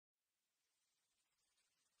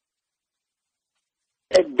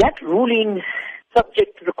That ruling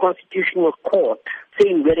subject to the Constitutional Court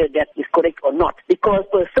saying whether that is correct or not. Because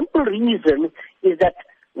for a simple reason is that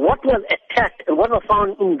what was attacked and what was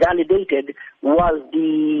found invalidated was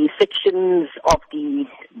the sections of the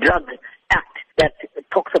Drug Act that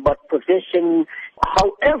talks about possession.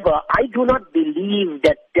 However, I do not believe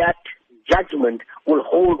that judgment will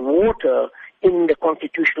hold water in the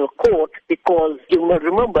Constitutional Court, because you must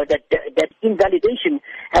remember that invalidation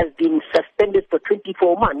has been suspended for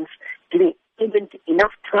 24 months, giving even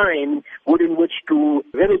enough time within which to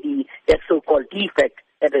remedy that so-called defect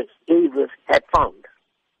that Davis had found.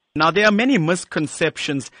 Now, there are many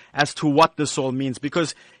misconceptions as to what this all means,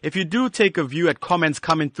 because if you do take a view at comments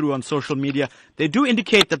coming through on social media, they do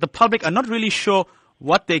indicate that the public are not really sure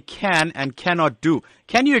what they can and cannot do.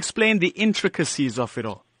 Can you explain the intricacies of it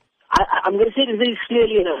all? I'm going to say this very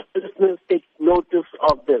clearly, and listeners take notice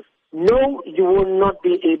of this. No, you will not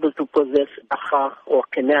be able to possess Dagga or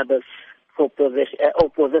cannabis or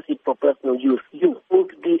possess it for personal use. You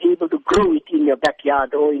won't be able to grow it in your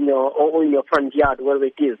backyard or in your front yard, wherever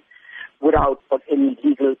it is, without any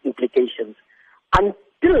legal implications.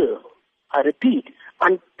 Until, I repeat,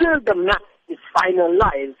 until the map is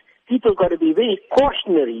finalized, people got to be very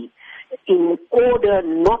cautionary in order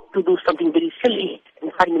not to do something very silly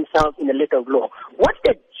and find themselves in a letter of law. What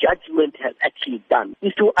the judgment has actually done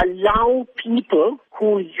is to allow people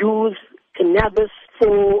who use cannabis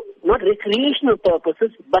for not recreational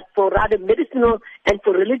purposes, but for rather medicinal and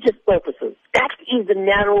for religious purposes. That is the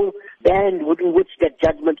narrow band within which that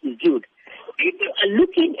judgment is viewed. People are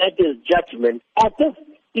looking at this judgment as if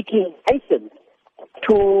it is licensed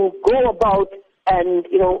to go about and,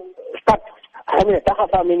 start having a Dagga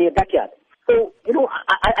farm in your backyard. So,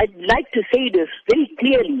 I'd like to say this very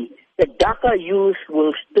clearly, that Dagga use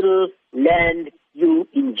will still land you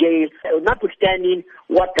in jail, notwithstanding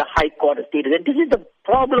what the High Court has stated. And this is the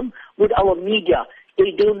problem with our media.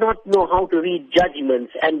 They do not know how to read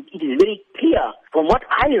judgments, and it is very clear from what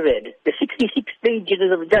I read, the 66 pages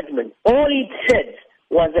of the judgment. All it said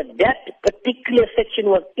was that particular section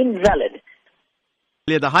was invalid.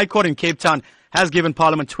 The High Court in Cape Town has given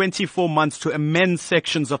Parliament 24 months to amend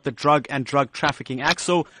sections of the Drug and Drug Trafficking Act.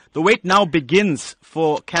 So the wait now begins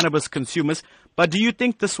for cannabis consumers. But do you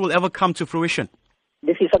think this will ever come to fruition?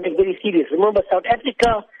 This is something very serious. Remember, South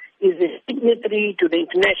Africa is a signatory to the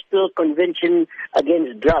International Convention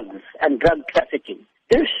Against Drugs and Drug Trafficking.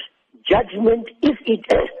 This judgment, if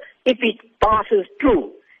it passes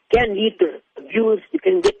through, can lead to abuse. It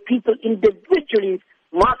can get people individually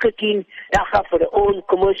marketing Dagga for their own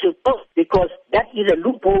commercial purpose, because that is a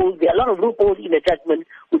loophole. There are a lot of loopholes in the judgment,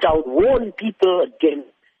 which I would warn people against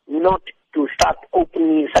not to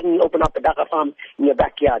suddenly open up a Dagga farm in your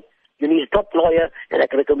backyard. You need a top lawyer, and I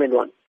can recommend one.